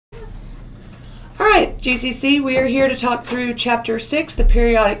GCC, we are here to talk through Chapter 6, the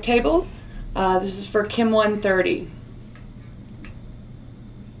periodic table. This is for Chem 130.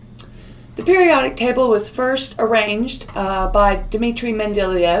 The periodic table was first arranged by Dmitry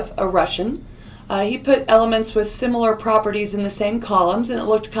Mendeleev, a Russian. He put elements with similar properties in the same columns, and it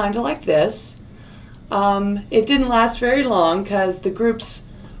looked kind of like this. It didn't last very long because the groups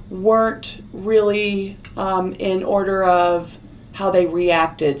weren't really in order of how they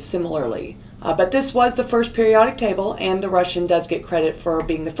reacted similarly. But this was the first periodic table, and the Russian does get credit for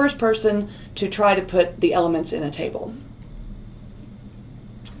being the first person to try to put the elements in a table.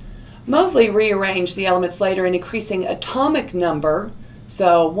 Moseley rearranged the elements later in increasing atomic number,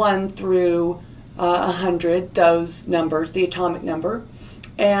 so 1 through 100, those numbers, the atomic number,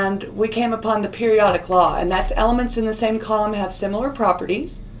 and we came upon the periodic law, and that's elements in the same column have similar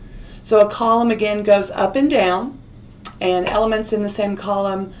properties. So a column again goes up and down, and elements in the same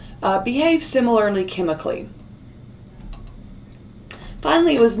column behave similarly chemically.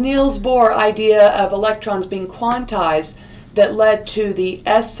 Finally, it was Niels Bohr's idea of electrons being quantized that led to the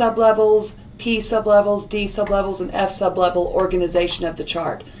S sublevels, P sublevels, D sublevels, and F sublevel organization of the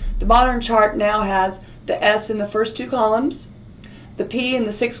chart. The modern chart now has the S in the first two columns, the P in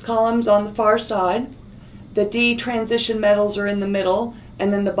the 6 columns on the far side, the D transition metals are in the middle,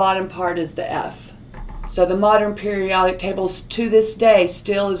 and then the bottom part is the F. So the modern periodic table to this day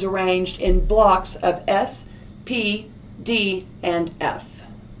still is arranged in blocks of S, P, D, and F.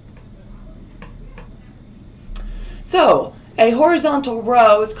 So a horizontal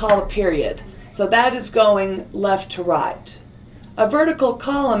row is called a period. So that is going left to right. A vertical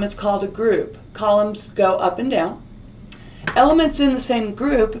column is called a group. Columns go up and down. Elements in the same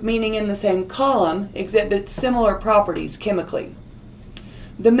group, meaning in the same column, exhibit similar properties chemically.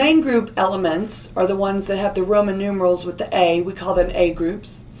 The main group elements are the ones that have the Roman numerals with the A. We call them A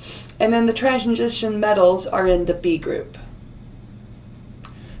groups. And then the transition metals are in the B group.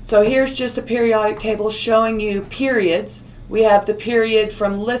 So here's just a periodic table showing you periods. We have the period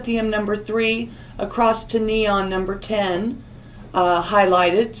from lithium number 3 across to neon number 10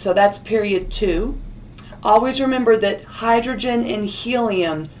 highlighted. So that's period 2. Always remember that hydrogen and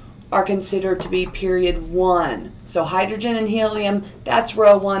helium are considered to be period 1. So hydrogen and helium, that's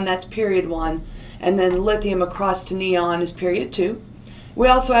row 1, that's period 1. And then lithium across to neon is period 2. We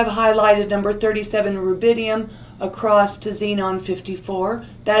also have highlighted number 37 rubidium across to xenon 54.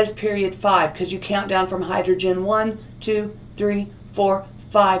 That is period 5 because you count down from hydrogen 1, 2, 3, 4,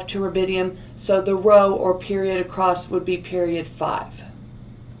 5 to rubidium. So the row or period across would be period 5.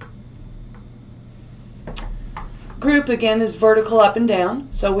 Group again is vertical up and down.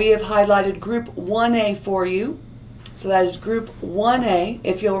 So we have highlighted group 1A for you. So that is group 1A.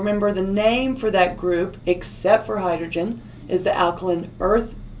 If you'll remember, the name for that group, except for hydrogen, is the alkali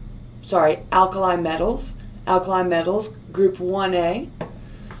metals. Alkali metals, group 1A.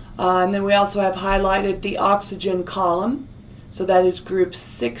 And then we also have highlighted the oxygen column. So that is group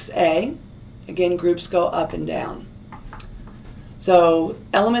 6A. Again, groups go up and down. So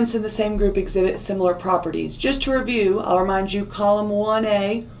elements in the same group exhibit similar properties. Just to review, I'll remind you, column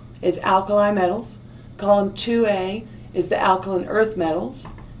 1A is alkali metals. Column 2A is the alkaline earth metals.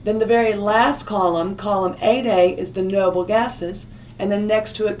 Then the very last column, column 8A, is the noble gases. And then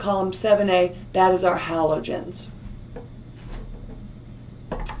next to it, column 7A, that is our halogens.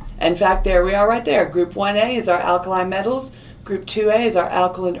 In fact, there we are right there. Group 1A is our alkali metals. Group 2A is our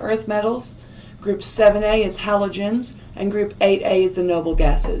alkaline earth metals. Group 7A is halogens, and group 8A is the noble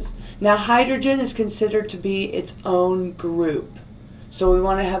gases. Now hydrogen is considered to be its own group. So we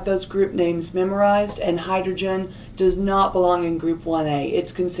want to have those group names memorized, and hydrogen does not belong in group 1A.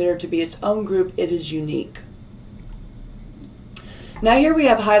 It's considered to be its own group. It is unique. Now here we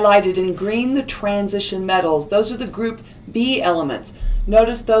have highlighted in green the transition metals. Those are the group B elements.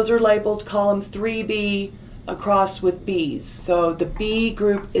 Notice those are labeled column 3B across with B's. So the B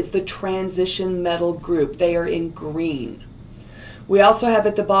group is the transition metal group. They are in green. We also have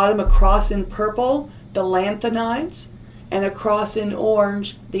at the bottom across in purple the lanthanides, and across in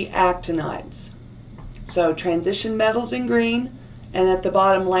orange the actinides. So transition metals in green, and at the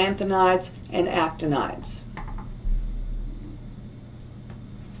bottom lanthanides and actinides.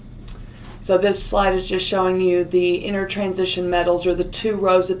 So this slide is just showing you the inner transition metals, or the 2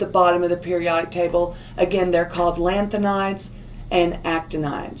 rows at the bottom of the periodic table. Again, they're called lanthanides and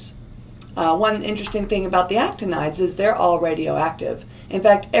actinides. One interesting thing about the actinides is they're all radioactive. In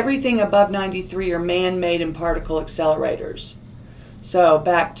fact, everything above 93 are man-made and particle accelerators. So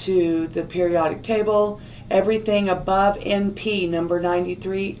back to the periodic table, everything above NP, number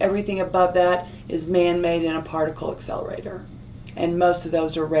 93, everything above that is man-made and a particle accelerator. and most of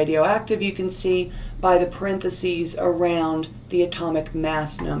those are radioactive. You can see by the parentheses around the atomic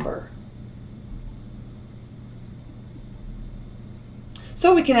mass number.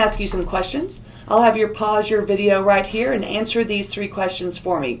 So we can ask you some questions. I'll have you pause your video right here and answer these 3 questions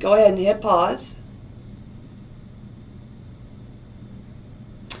for me. Go ahead and hit pause.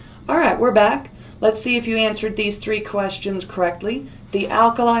 All right, we're back. Let's see if you answered these 3 questions correctly. The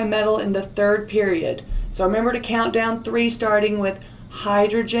alkali metal in the 3rd period. So remember to count down 3, starting with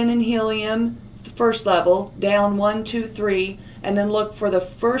hydrogen and helium, the first level, down 1, 2, 3, and then look for the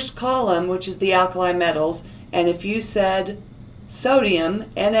first column, which is the alkali metals. And if you said sodium,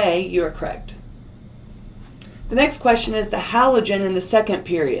 Na, you are correct. The next question is the halogen in the 2nd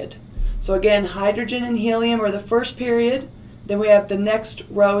period. So again, hydrogen and helium are the 1st period. Then we have the next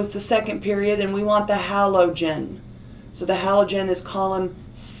row is the 2nd period, and we want the halogen. So the halogen is column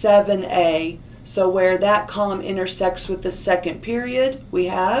 7A. So where that column intersects with the 2nd period, we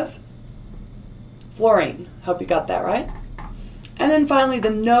have fluorine. Hope you got that right. And then finally, the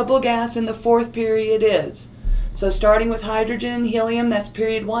noble gas in the 4th period is. So starting with hydrogen and helium, that's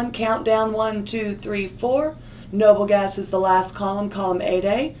period 1, count down 1, 2, 3, 4. Noble gas is the last column, column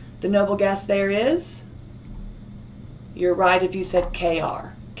 8A. The noble gas there is, you're right if you said Kr.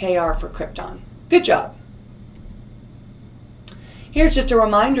 Kr for krypton. Good job. Here's just a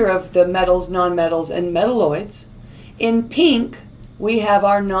reminder of the metals, nonmetals, and metalloids. In pink, we have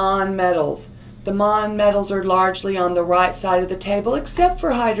our nonmetals. The nonmetals are largely on the right side of the table, except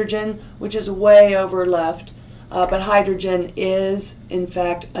for hydrogen, which is way over left. But hydrogen is, in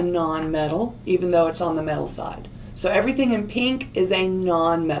fact, a nonmetal, even though it's on the metal side. So everything in pink is a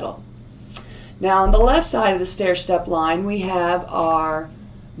nonmetal. Now, on the left side of the stair-step line, we have our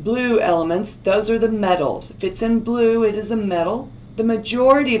blue elements. Those are the metals. If it's in blue, it is a metal. The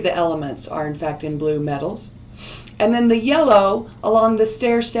majority of the elements are, in fact, in blue metals. And then the yellow along the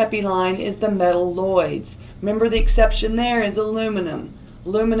stair-steppy line is the metalloids. Remember, the exception there is aluminum.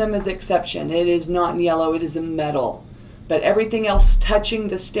 Aluminum is the exception. It is not in yellow, it is a metal. But everything else touching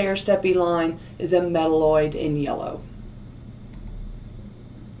the stair-steppy line is a metalloid in yellow.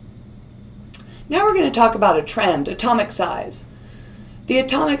 Now we're going to talk about a trend, atomic size. The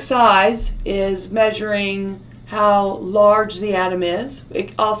atomic size is measuring how large the atom is.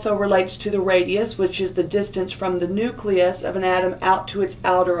 It also relates to the radius, which is the distance from the nucleus of an atom out to its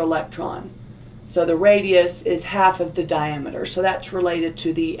outer electron. So the radius is half of the diameter, so that's related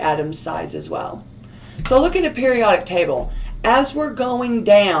to the atom size as well. So look at a periodic table. As we're going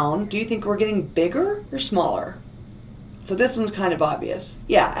down, do you think we're getting bigger or smaller? So this one's kind of obvious.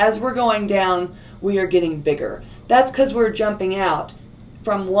 Yeah, as we're going down, we are getting bigger. That's because we're jumping out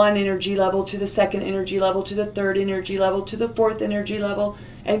from one energy level to the 2nd energy level to the 3rd energy level to the 4th energy level,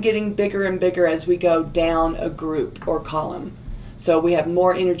 and getting bigger and bigger as we go down a group or column. So we have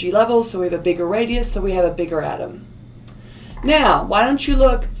more energy levels, so we have a bigger radius, so we have a bigger atom. Now, why don't you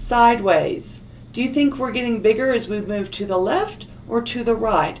look sideways? Do you think we're getting bigger as we move to the left or to the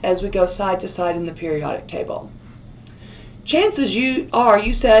right as we go side to side in the periodic table? Chances you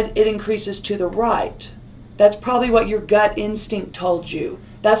said it increases to the right. That's probably what your gut instinct told you.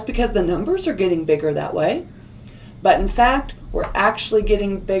 That's because the numbers are getting bigger that way. But in fact, we're actually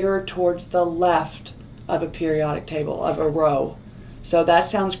getting bigger towards the left of a periodic table, of a row. So that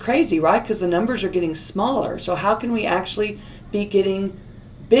sounds crazy, right? Because the numbers are getting smaller. So how can we actually be getting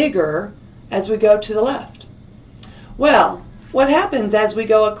bigger as we go to the left? Well, what happens as we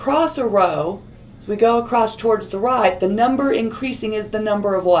go across a row, as we go across towards the right, the number increasing is the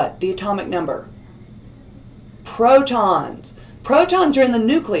number of what? The atomic number. Protons. Protons are in the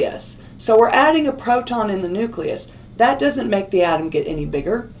nucleus. So we're adding a proton in the nucleus. That doesn't make the atom get any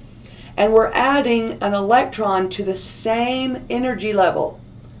bigger. And we're adding an electron to the same energy level.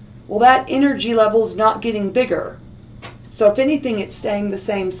 Well, that energy level is not getting bigger. So if anything, it's staying the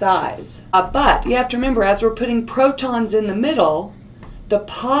same size. But you have to remember, as we're putting protons in the middle, the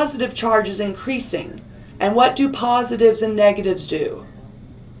positive charge is increasing. And what do positives and negatives do?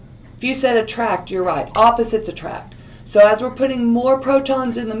 If you said attract, you're right. Opposites attract. So as we're putting more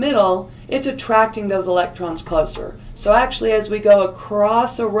protons in the middle, it's attracting those electrons closer. So actually, as we go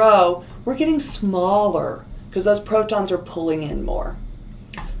across a row, we're getting smaller because those protons are pulling in more.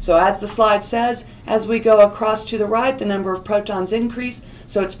 So as the slide says, as we go across to the right, the number of protons increase,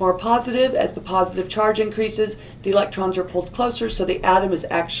 so it's more positive. As the positive charge increases, the electrons are pulled closer, so the atom is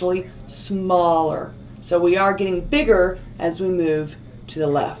actually smaller. So we are getting bigger as we move to the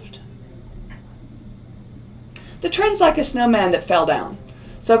left. The trend's like a snowman that fell down.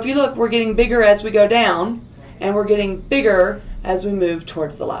 So if you look, we're getting bigger as we go down, and we're getting bigger as we move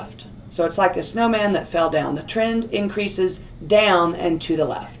towards the left. So it's like a snowman that fell down. The trend increases down and to the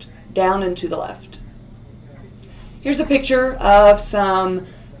left. Down and to the left. Here's a picture of some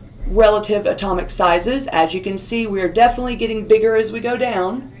relative atomic sizes. As you can see, we are definitely getting bigger as we go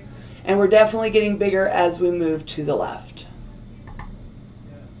down, and we're definitely getting bigger as we move to the left.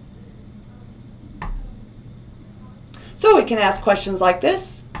 So we can ask questions like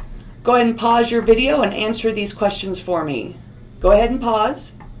this. Go ahead and pause your video and answer these questions for me. Go ahead and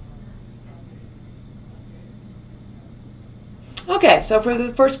pause. Okay, so for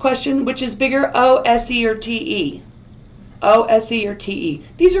the first question, which is bigger, O, SE, or TE? O, SE, or TE?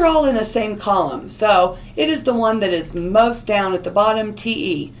 These are all in the same column, so it is the one that is most down at the bottom,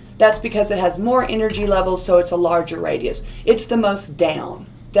 TE. That's because it has more energy levels, so it's a larger radius. It's the most down,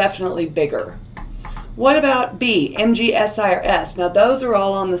 definitely bigger. What about B, Mg, Si, or S? Now those are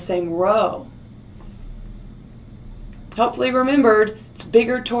all on the same row. Hopefully remembered, it's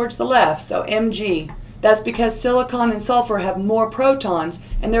bigger towards the left, so Mg. That's because silicon and sulfur have more protons,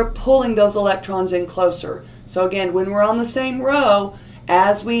 and they're pulling those electrons in closer. So again, when we're on the same row,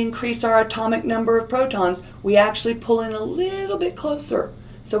 as we increase our atomic number of protons, we actually pull in a little bit closer.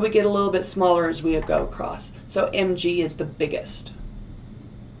 So we get a little bit smaller as we go across. So Mg is the biggest.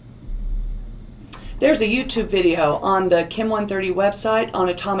 There's a YouTube video on the Chem 130 website on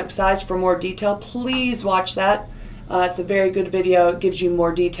atomic size for more detail. Please watch that. It's a very good video. It gives you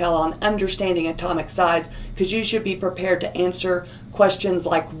more detail on understanding atomic size, because you should be prepared to answer questions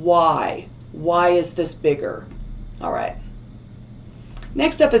like why. Why is this bigger? All right.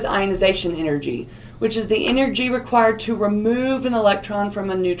 Next up is ionization energy, which is the energy required to remove an electron from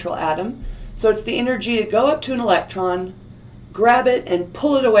a neutral atom. So it's the energy to go up to an electron, grab it, and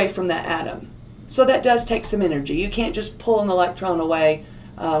pull it away from that atom. So that does take some energy. You can't just pull an electron away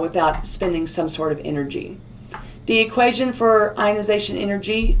without spending some sort of energy. The equation for ionization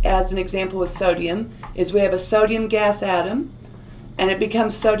energy, as an example with sodium, is we have a sodium gas atom, and it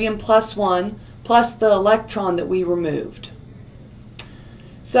becomes sodium plus 1 plus the electron that we removed.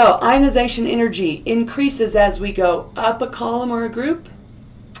 So ionization energy increases as we go up a column or a group.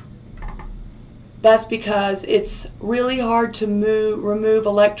 That's because it's really hard to remove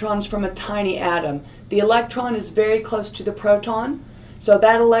electrons from a tiny atom. The electron is very close to the proton. So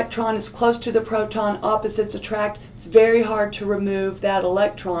that electron is close to the proton, opposites attract. It's very hard to remove that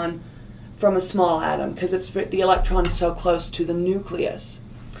electron from a small atom because the electron is so close to the nucleus.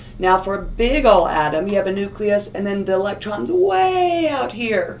 Now for a big ol' atom, you have a nucleus and then the electron's way out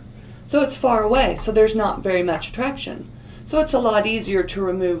here. So it's far away, so there's not very much attraction. So it's a lot easier to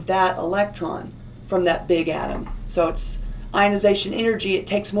remove that electron from that big atom. So it's ionization energy. It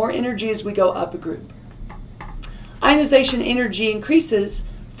takes more energy as we go up a group. Ionization energy increases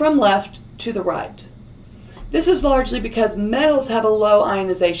from left to the right. This is largely because metals have a low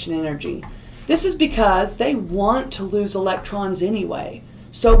ionization energy. This is because they want to lose electrons anyway.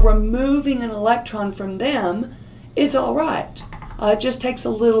 So removing an electron from them is all right. It just takes a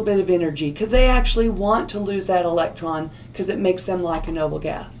little bit of energy because they actually want to lose that electron because it makes them like a noble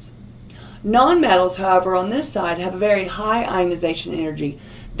gas. Nonmetals, however, on this side have a very high ionization energy.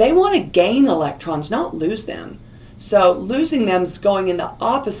 They want to gain electrons, not lose them. So losing them is going in the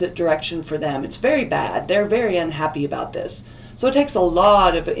opposite direction for them. It's very bad. They're very unhappy about this. So it takes a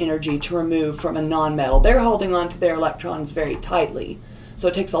lot of energy to remove from a nonmetal. They're holding on to their electrons very tightly. So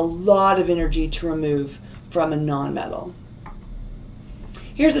it takes a lot of energy to remove from a nonmetal.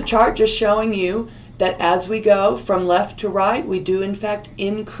 Here's a chart just showing you that as we go from left to right, we do in fact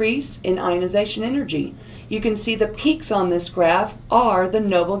increase in ionization energy. You can see the peaks on this graph are the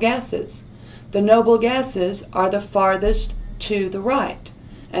noble gases. The noble gases are the farthest to the right,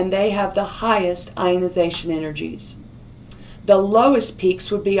 and they have the highest ionization energies. The lowest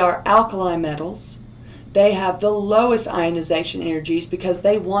peaks would be our alkali metals. They have the lowest ionization energies because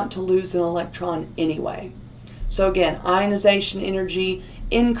they want to lose an electron anyway. So again, ionization energy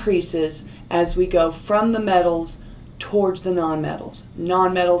increases as we go from the metals towards the nonmetals.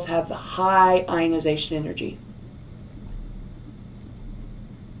 Nonmetals have the high ionization energy.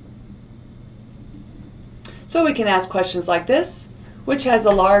 So we can ask questions like this. Which has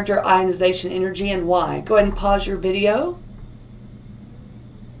a larger ionization energy and why? Go ahead and pause your video.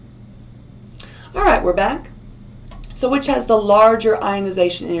 All right, we're back. So which has the larger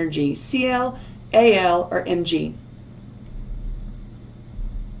ionization energy? Cl, Al, or Mg?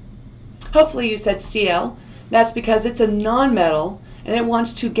 Hopefully you said Cl. That's because it's a nonmetal and it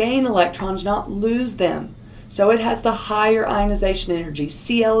wants to gain electrons, not lose them. So it has the higher ionization energy.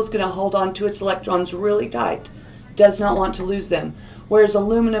 Cl is going to hold on to its electrons really tight does not want to lose them. Whereas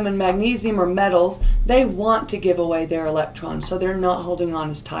aluminum and magnesium are metals, they want to give away their electrons, so they're not holding on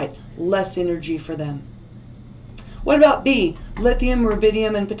as tight. Less energy for them. What about B? Lithium,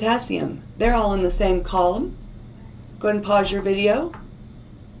 rubidium, and potassium. They're all in the same column. Go ahead and pause your video.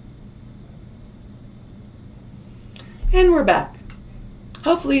 And we're back.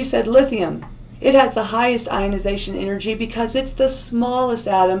 Hopefully you said lithium. It has the highest ionization energy because it's the smallest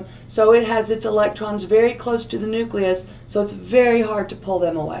atom, so it has its electrons very close to the nucleus, so it's very hard to pull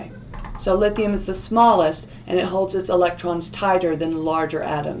them away. So lithium is the smallest, and it holds its electrons tighter than larger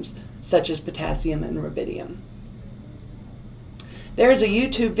atoms, such as potassium and rubidium. There's a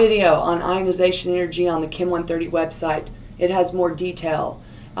YouTube video on ionization energy on the Chem 130 website. It has more detail.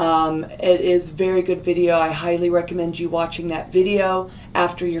 It is a very good video. I highly recommend you watching that video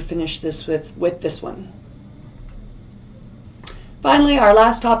after you're finished with this one. Finally, our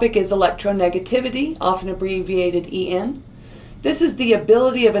last topic is electronegativity, often abbreviated EN. This is the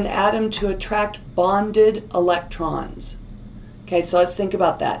ability of an atom to attract bonded electrons. Okay, so let's think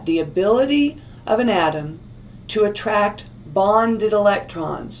about that. The ability of an atom to attract bonded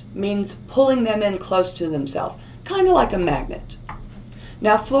electrons means pulling them in close to themselves, kind of like a magnet.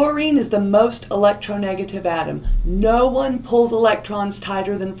 Now, fluorine is the most electronegative atom. No one pulls electrons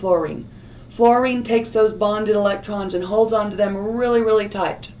tighter than fluorine. Fluorine takes those bonded electrons and holds onto them really, really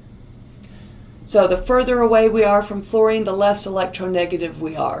tight. So the further away we are from fluorine, the less electronegative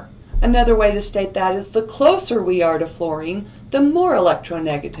we are. Another way to state that is the closer we are to fluorine, the more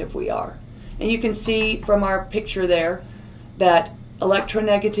electronegative we are. And you can see from our picture there that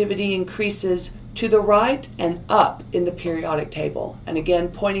electronegativity increases to the right and up in the periodic table. And again,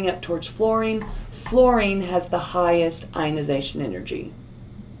 pointing up towards fluorine, fluorine has the highest ionization energy.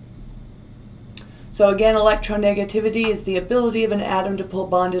 So again, electronegativity is the ability of an atom to pull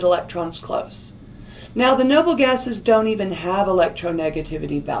bonded electrons close. Now, the noble gases don't even have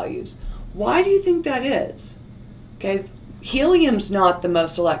electronegativity values. Why do you think that is? Okay, helium's not the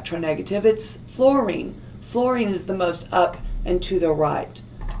most electronegative, it's fluorine. Fluorine is the most up and to the right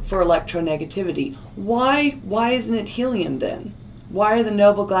for electronegativity. Why isn't it helium then? Why are the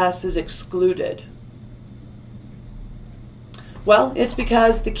noble gases excluded? Well, it's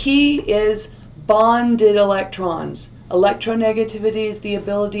because the key is bonded electrons. Electronegativity is the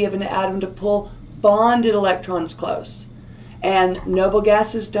ability of an atom to pull bonded electrons close. And noble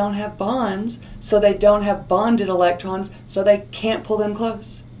gases don't have bonds, so they don't have bonded electrons, so they can't pull them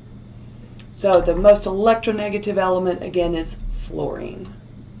close. So the most electronegative element, again, is fluorine.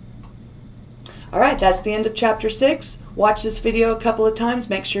 All right, that's the end of Chapter 6. Watch this video a couple of times.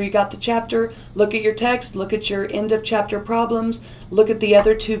 Make sure you got the chapter. Look at your text. Look at your end of chapter problems. Look at the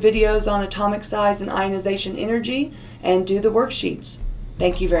other 2 videos on atomic size and ionization energy, and do the worksheets.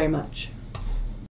 Thank you very much.